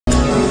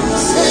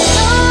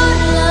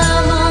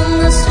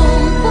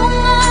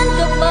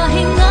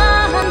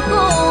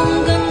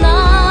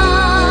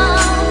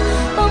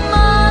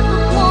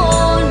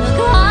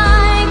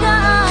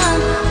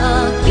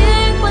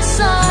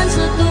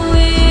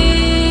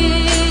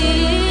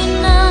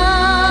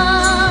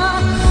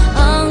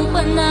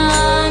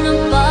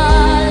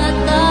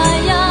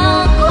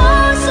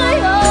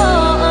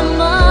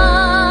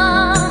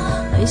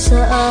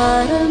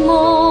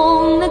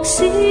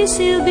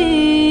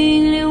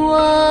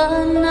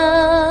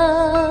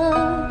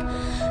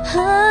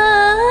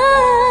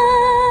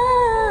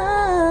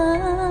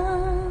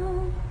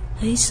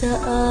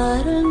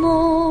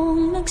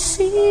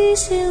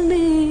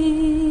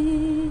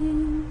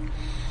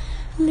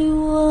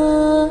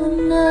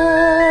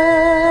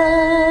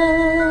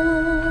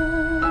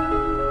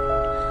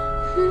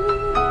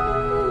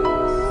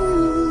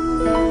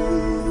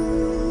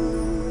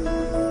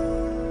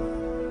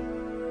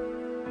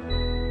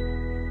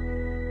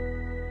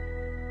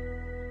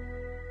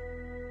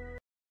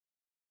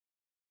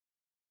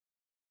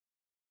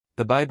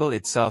The Bible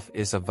itself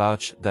is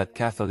avouched that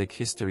Catholic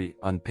history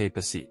on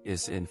papacy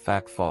is in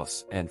fact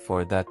false, and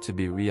for that to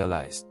be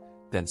realized,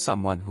 then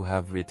someone who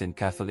have written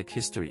Catholic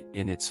history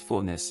in its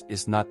fullness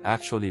is not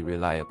actually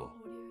reliable.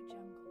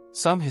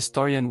 Some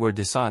historians were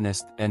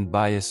dishonest and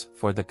biased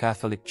for the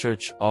Catholic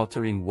Church,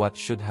 altering what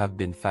should have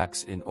been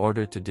facts in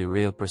order to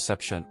derail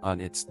perception on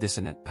its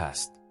dissonant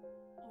past.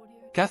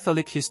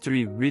 Catholic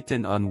history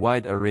written on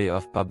wide array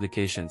of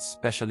publications,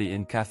 especially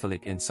in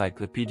Catholic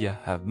Encyclopedia,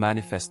 have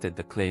manifested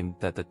the claim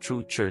that the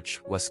true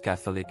Church was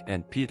Catholic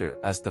and Peter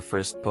as the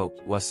first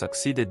Pope was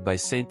succeeded by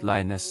Saint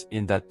Linus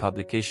in that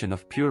publication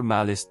of pure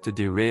malice to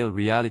derail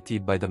reality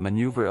by the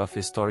maneuver of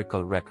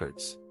historical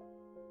records.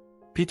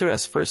 Peter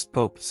as first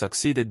Pope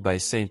succeeded by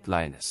Saint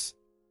Linus.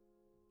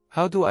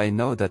 How do I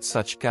know that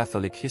such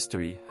Catholic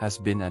history has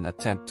been an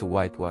attempt to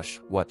whitewash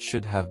what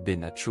should have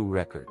been a true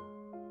record?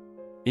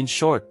 In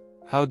short,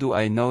 how do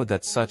I know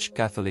that such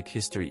Catholic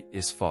history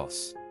is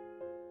false?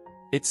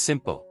 It's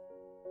simple.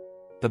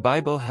 The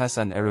Bible has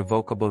an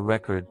irrevocable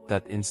record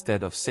that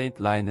instead of Saint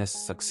Linus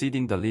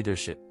succeeding the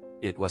leadership,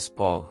 it was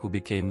Paul who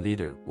became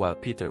leader while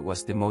Peter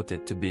was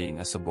demoted to being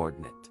a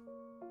subordinate.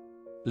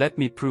 Let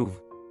me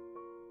prove.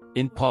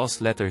 In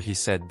Paul's letter he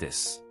said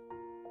this.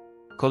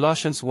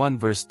 Colossians 1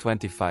 verse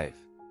 25.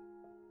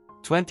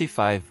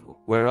 25,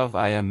 whereof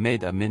I am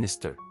made a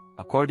minister,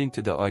 according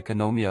to the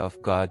oikonomia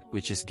of God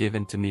which is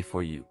given to me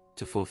for you,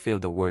 to fulfill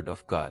the word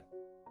of God.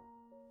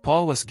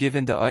 Paul was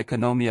given the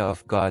oikonomia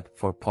of God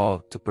for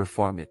Paul to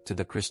perform it to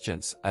the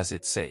Christians, as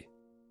it say.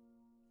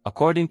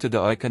 According to the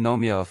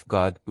oikonomia of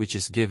God which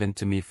is given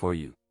to me for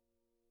you.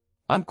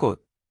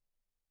 Unquote.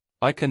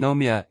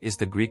 Oikonomia is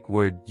the Greek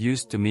word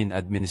used to mean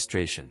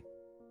administration.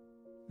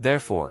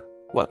 Therefore,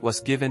 what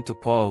was given to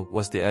Paul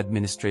was the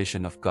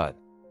administration of God.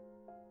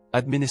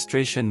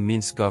 Administration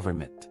means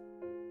government.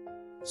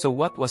 So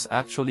what was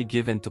actually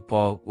given to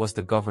Paul was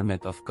the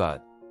government of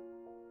God.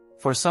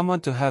 For someone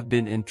to have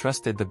been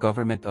entrusted the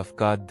government of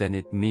God, then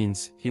it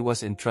means he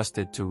was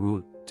entrusted to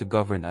rule, to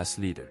govern as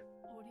leader.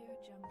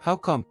 How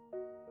come?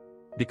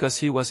 Because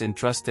he was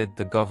entrusted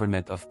the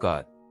government of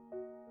God.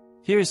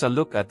 Here is a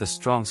look at the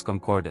Strong's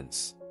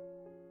Concordance.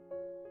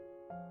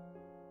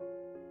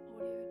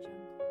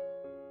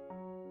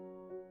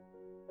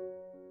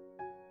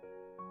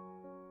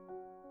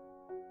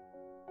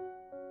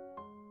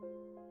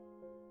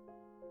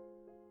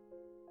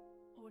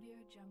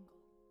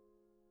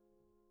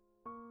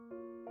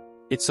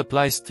 It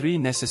supplies three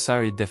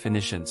necessary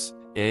definitions: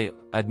 A.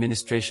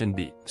 Administration,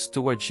 B.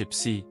 Stewardship,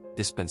 C.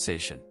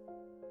 Dispensation.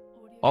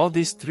 All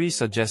these three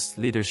suggest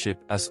leadership,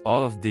 as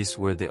all of these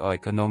were the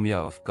oikonomia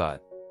of God.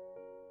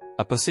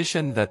 A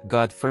position that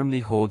God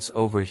firmly holds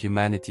over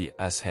humanity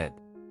as head.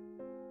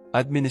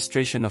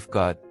 Administration of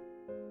God.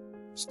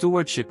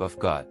 Stewardship of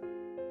God.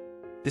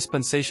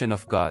 Dispensation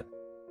of God.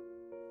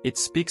 It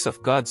speaks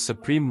of God's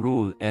supreme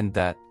rule and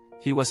that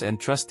he was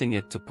entrusting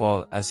it to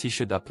Paul as he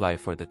should apply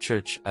for the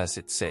church, as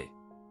it say.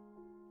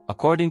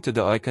 According to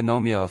the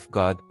oikonomia of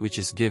God which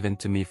is given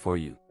to me for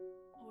you.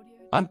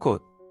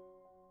 Unquote.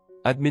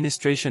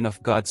 Administration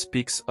of God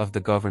speaks of the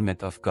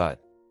government of God.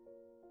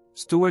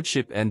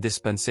 Stewardship and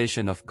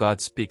dispensation of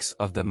God speaks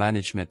of the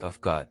management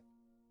of God.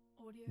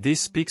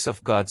 This speaks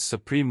of God's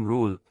supreme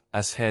rule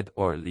as head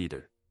or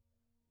leader.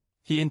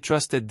 He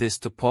entrusted this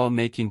to Paul,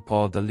 making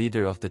Paul the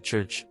leader of the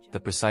church, the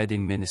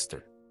presiding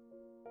minister.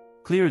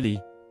 Clearly,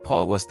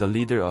 Paul was the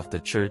leader of the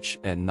church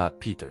and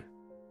not Peter.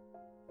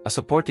 A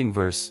supporting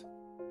verse.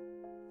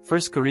 1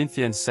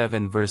 Corinthians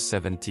 7 verse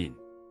 17.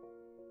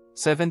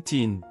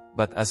 17,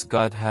 but as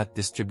God hath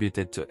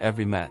distributed to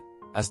every man,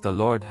 as the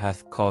Lord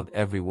hath called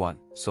every one,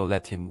 so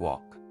let him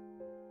walk.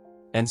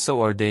 And so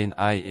ordain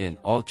I in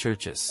all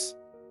churches.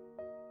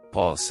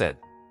 Paul said.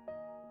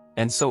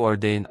 And so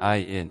ordain I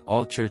in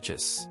all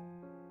churches.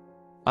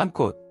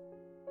 Unquote.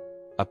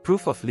 A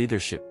proof of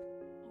leadership.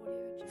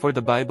 For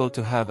the Bible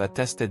to have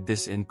attested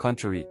this in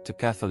contrary to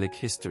Catholic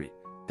history,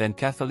 then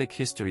Catholic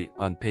history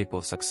on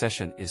papal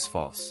succession is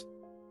false.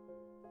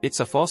 It's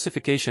a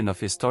falsification of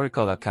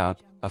historical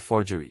account, a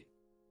forgery.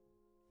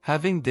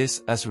 Having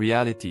this as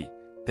reality,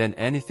 then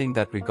anything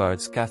that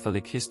regards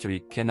Catholic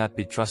history cannot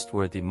be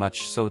trustworthy,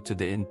 much so to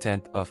the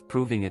intent of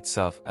proving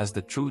itself as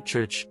the true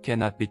church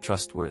cannot be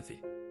trustworthy.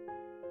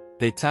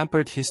 They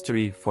tampered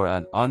history for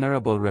an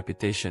honorable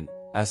reputation,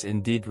 as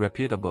indeed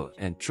reputable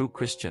and true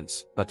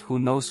Christians, but who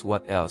knows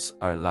what else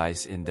are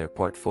lies in their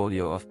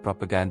portfolio of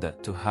propaganda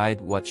to hide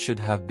what should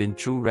have been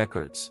true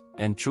records,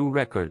 and true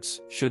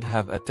records should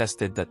have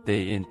attested that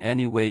they in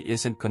any way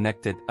isn't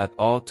connected at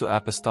all to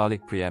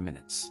apostolic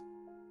preeminence.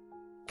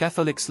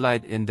 Catholics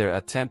lied in their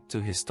attempt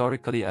to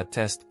historically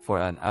attest for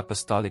an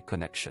apostolic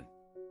connection.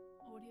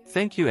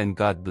 Thank you and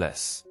God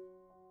bless.